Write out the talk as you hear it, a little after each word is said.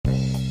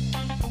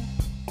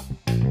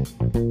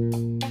Good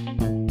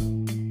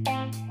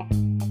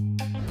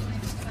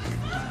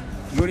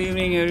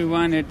evening,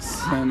 everyone. It's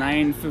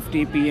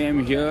 9:50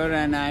 p.m. here,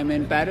 and I'm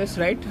in Paris,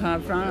 right?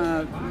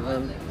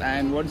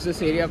 And what's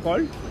this area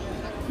called?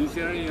 This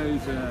area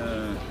is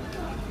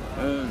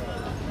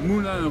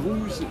Moulin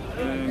Rouge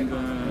and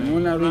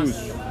Moulin Rouge.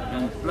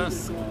 And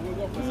Place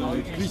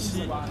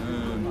Clichy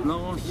Blanche.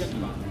 Oh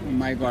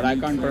my God, I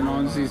can't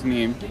pronounce his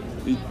name.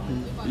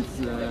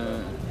 It's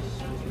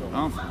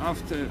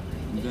after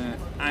the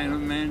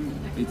Ironman.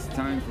 It's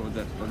time for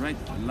the red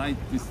light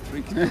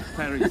district of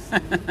Paris.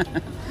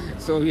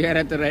 So we are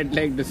at the red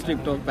light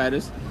district of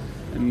Paris.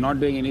 I'm not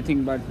doing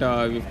anything, but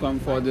we've come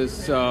for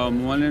this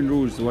Moulin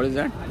Rouge. What is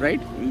that, right?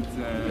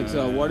 It's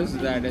a what is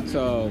that? It's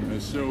a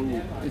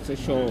show. It's a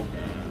show.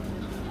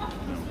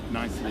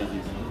 Nice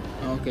ladies.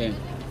 Okay.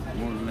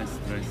 More or less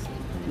dressed.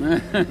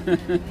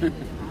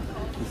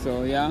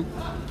 So yeah,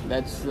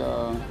 that's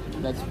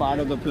part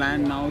of the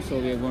plan now. So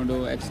we are going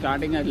to. It's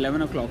starting at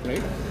 11 o'clock,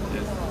 right?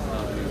 Yes.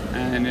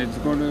 And it's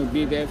going to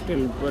be there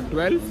till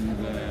 12.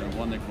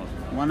 1 o'clock.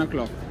 1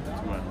 o'clock.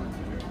 12.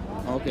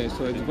 Okay,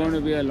 so it's going to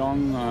be a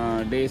long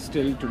day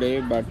still today,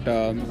 but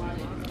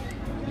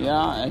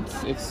yeah,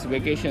 it's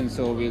vacation,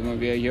 so we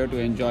are here to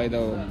enjoy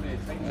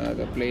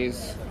the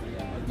place,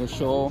 the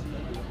show,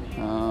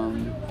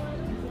 and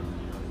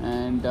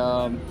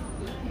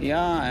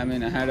yeah, I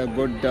mean, I had a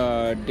good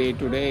day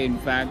today. In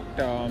fact,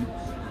 I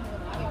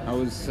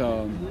was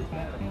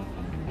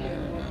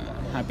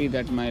happy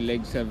that my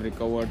legs have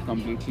recovered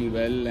completely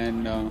well,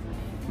 and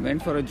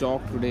went for a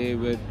jog today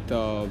with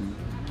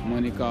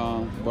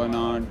Monica,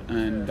 Bernard,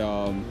 and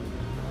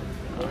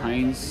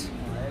Heinz.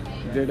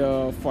 Did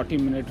a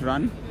 40-minute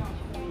run,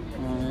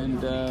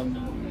 and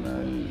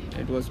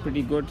it was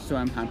pretty good. So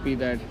I'm happy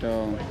that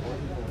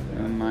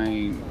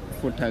my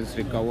foot has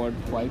recovered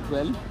quite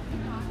well.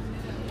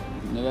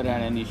 Never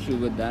had an issue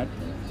with that.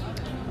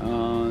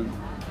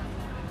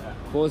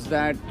 Post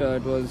that,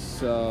 it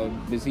was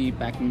busy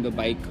packing the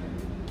bike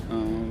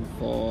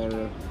for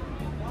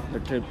the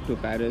trip to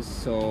Paris,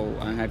 so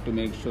I had to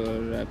make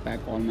sure I pack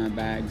all my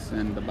bags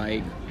and the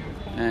bike.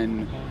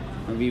 And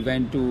we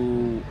went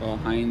to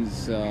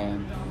Heinz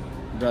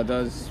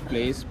brother's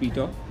place,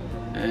 Peter,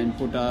 and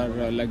put our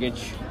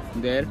luggage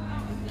there.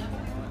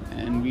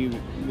 And we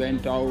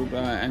went out.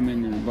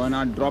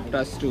 Bernard dropped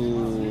us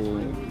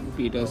to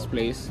Peter's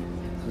place.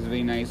 It was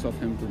very nice of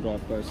him to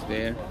drop us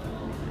there.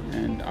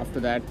 And after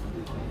that,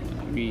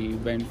 we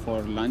went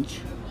for lunch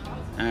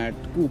at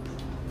Coop.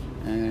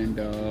 And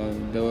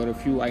there were a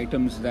few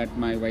items that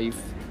my wife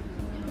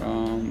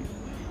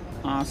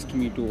asked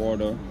me to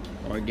order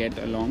or get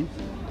along,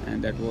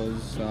 and that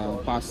was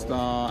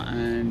pasta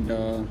and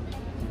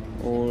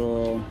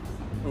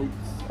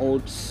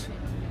oats.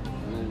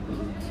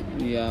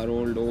 Yeah,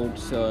 rolled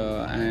oats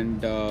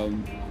and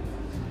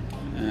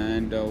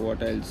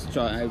what else?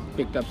 I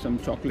picked up some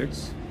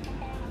chocolates.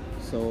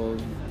 So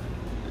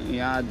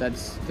yeah,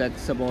 that's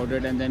about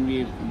it. And then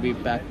we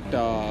packed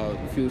a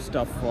few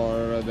stuff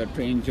for the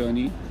train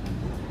journey,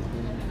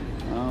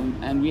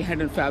 and we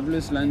had a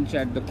fabulous lunch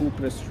at the Coop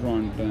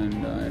restaurant,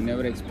 and I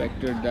never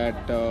expected that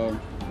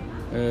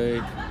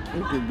it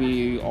would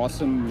be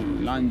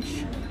awesome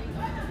lunch.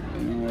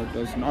 You know, it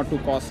was not too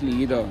costly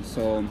either,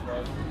 so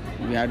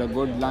we had a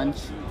good lunch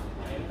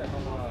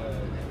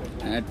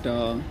at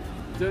Salut.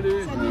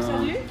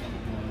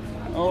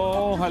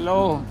 oh,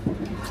 hello.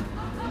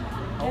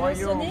 How are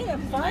you? Sunny,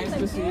 I'm fine, Nice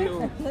to thank see you.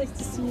 you. Nice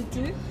to see you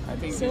too. I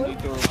think So- we need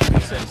to No, I can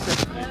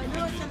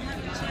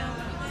have a chair.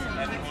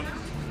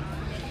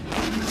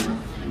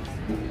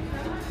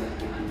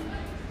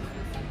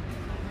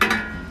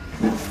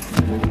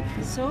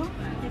 So,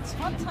 it's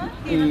hot, huh?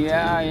 Here.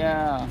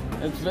 Yeah.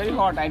 It's very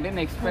hot. I didn't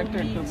expect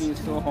it to be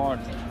so hot.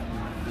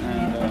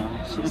 And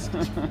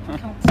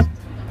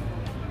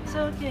So,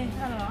 okay,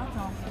 alors,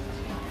 attends.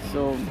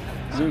 so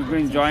we've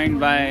been joined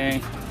by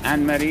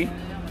Anne-Marie.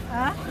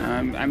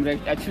 Hein? I'm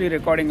actually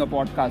recording a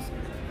podcast.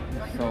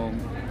 So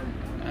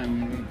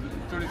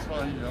Tous les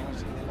soirs, il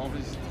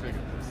enregistre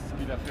ce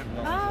qu'il a fait.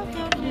 Ah,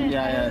 okay.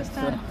 Yeah, I yeah,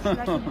 understand. so- It's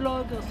like a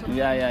blog or something.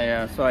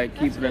 yeah. So I keep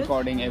That's good.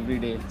 recording every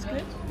day It's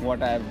good.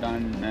 what I've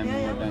done and Yeah,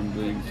 yeah. what I'm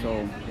doing.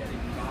 So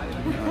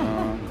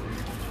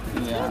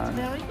Good, yeah.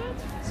 very good.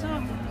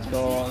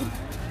 So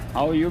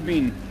how you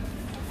been?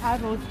 I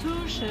bought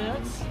 2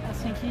 shirts. I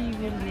think he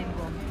will need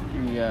one.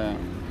 Yeah.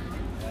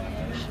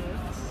 2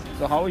 shirts.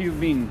 So how you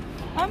been?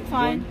 I'm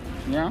fine.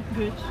 Yeah.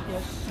 Good,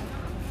 yes.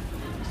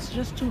 It's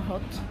just too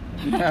hot.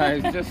 Yeah,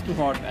 it's just too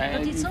hot.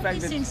 But it's in only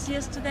fact, since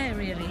yesterday,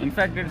 really. in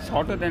fact, it's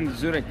hotter than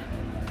Zurich.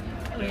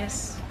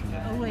 Yes,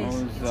 always.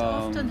 Those, It's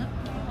often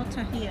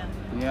hotter here,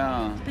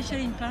 Yeah.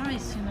 especially in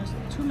Paris. You know,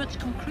 too much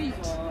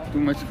concrete. Too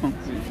much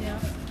concrete. Yeah.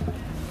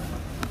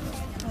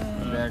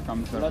 There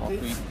comes our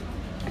coffee.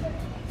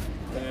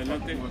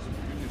 Latte.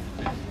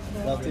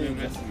 Latte,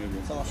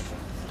 ça marche.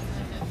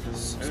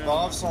 C'est pas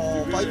grave sans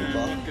paille ou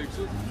pas? Quelque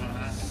chose.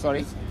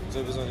 Sorry. Vous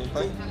avez besoin d'une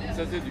paille?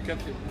 Ça c'est du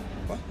café.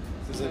 Quoi?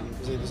 Vous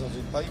avez besoin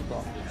d'une paille ou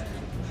pas?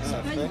 Ça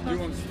paille fait? ou pas? You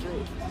want straw?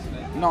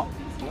 No.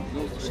 Je peux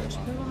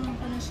voir un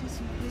panaché,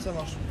 s'il vous plaît? Ça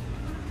marche.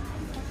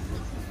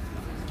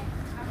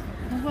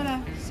 Donc voilà,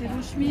 c'est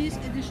l'eau chemise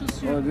et des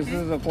chaussures. Oh, this ok?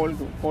 is a cold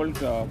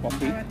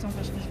coffee. Ah, attends,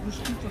 parce que je bouge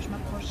tout, faut que je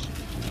m'approche.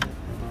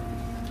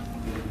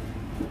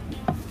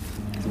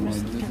 Oh,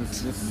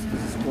 this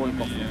is cold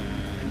coffee.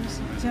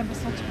 Tiens, bah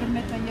ça tu peux le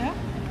mettre ailleurs.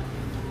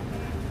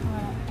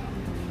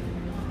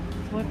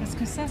 Voilà. Ouais, parce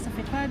que ça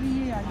fait pas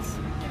habiller, Alice.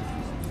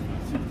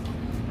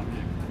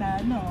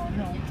 Bah non,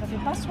 ça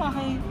fait pas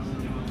soirée.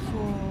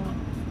 Faut...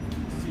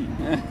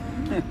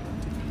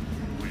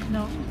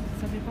 non,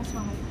 ça fait pas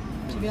soirée.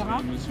 Tu verras,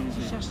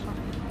 tu chercheras.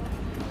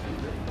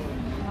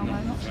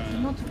 Normalement,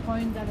 sinon tu prends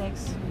une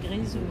d'Alex,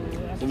 grise ou...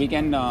 So we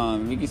can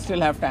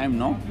still have time,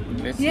 no?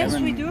 It's Yes,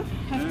 7. we do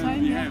have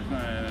time. We Yeah.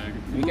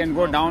 have We can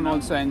go down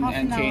also and Half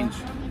an hour. change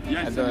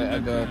yes,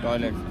 at the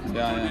toilet.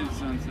 Yeah, yeah.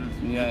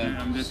 Yeah.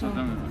 I'm just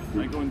done.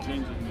 I go and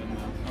change and then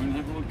I will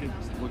have a look at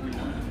what we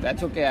want.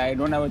 That's okay. I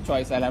don't have a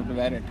choice. I'll have to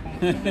wear it.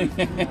 There's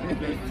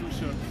 2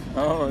 shirts.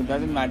 Oh, it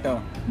doesn't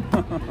matter.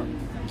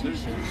 There's 2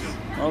 shirts.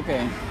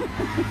 Okay.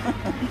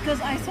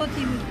 Because I thought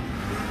he would,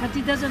 but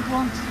he doesn't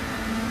want.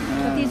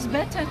 But it's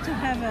better to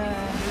have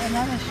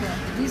another shirt.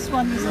 This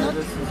one is not.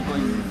 This is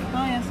going.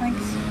 Oh yeah,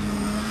 thanks.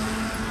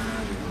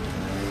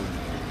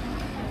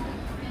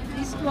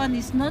 This one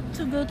is not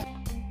too good.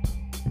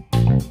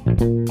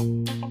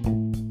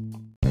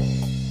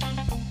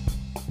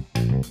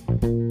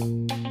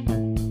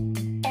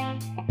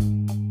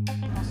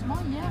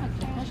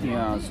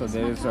 Yeah, so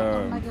there's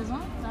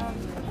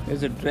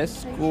a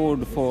dress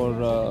code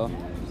for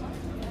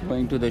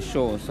going to the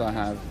show. So I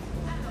have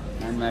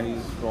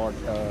Anne-Marie's brought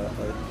a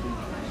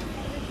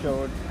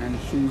shirt and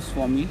shoes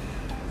for me.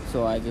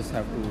 So I just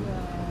have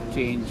to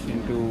change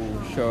into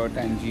shirt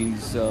and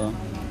jeans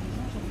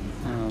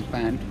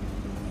pant,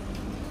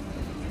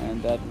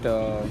 and that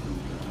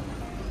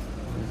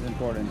is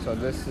important. So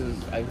this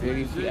is I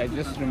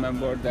just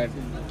remembered that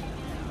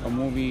a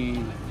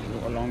movie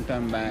a long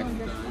time back,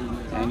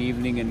 An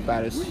Evening in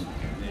Paris.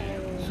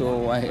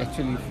 So I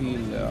actually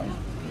feel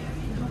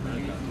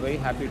very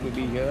happy to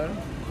be here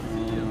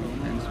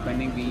and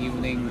spending the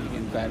evening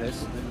in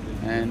Paris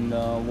and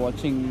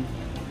watching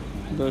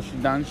the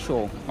dance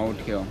show out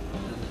here.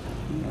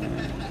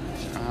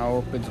 I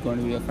hope it's going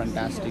to be a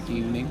fantastic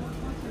evening.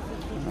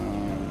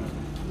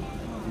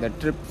 The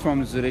trip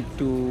from Zurich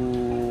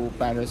to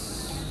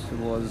Paris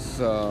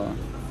was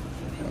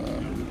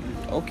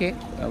okay,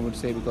 I would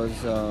say,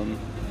 because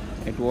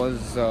it was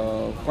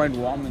quite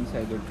warm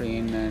inside the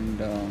train, and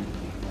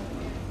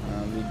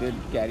we did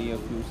carry a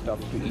few stuff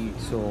to eat,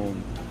 so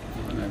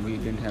we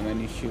didn't have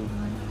any issue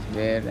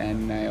there.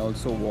 And I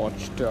also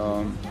watched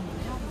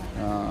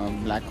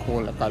Black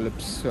Hole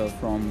Apocalypse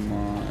from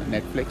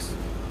Netflix.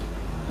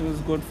 It was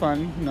good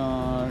fun,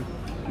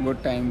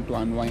 good time to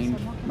unwind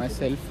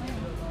myself.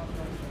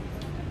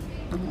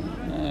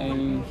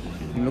 I'm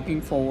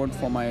looking forward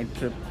for my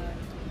trip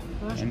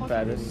in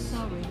Paris,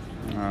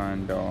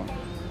 and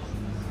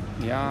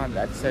yeah,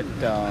 that's it.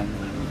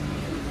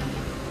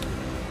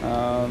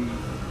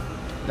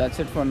 That's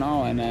it for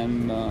now, and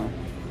I'm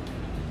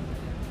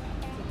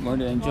going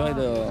to enjoy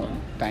the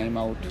time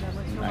out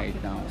right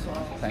now. So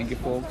thank you,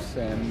 folks,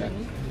 and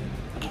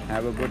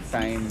have a good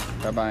time.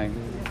 Bye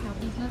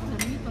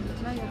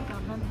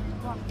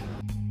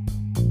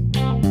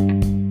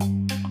bye.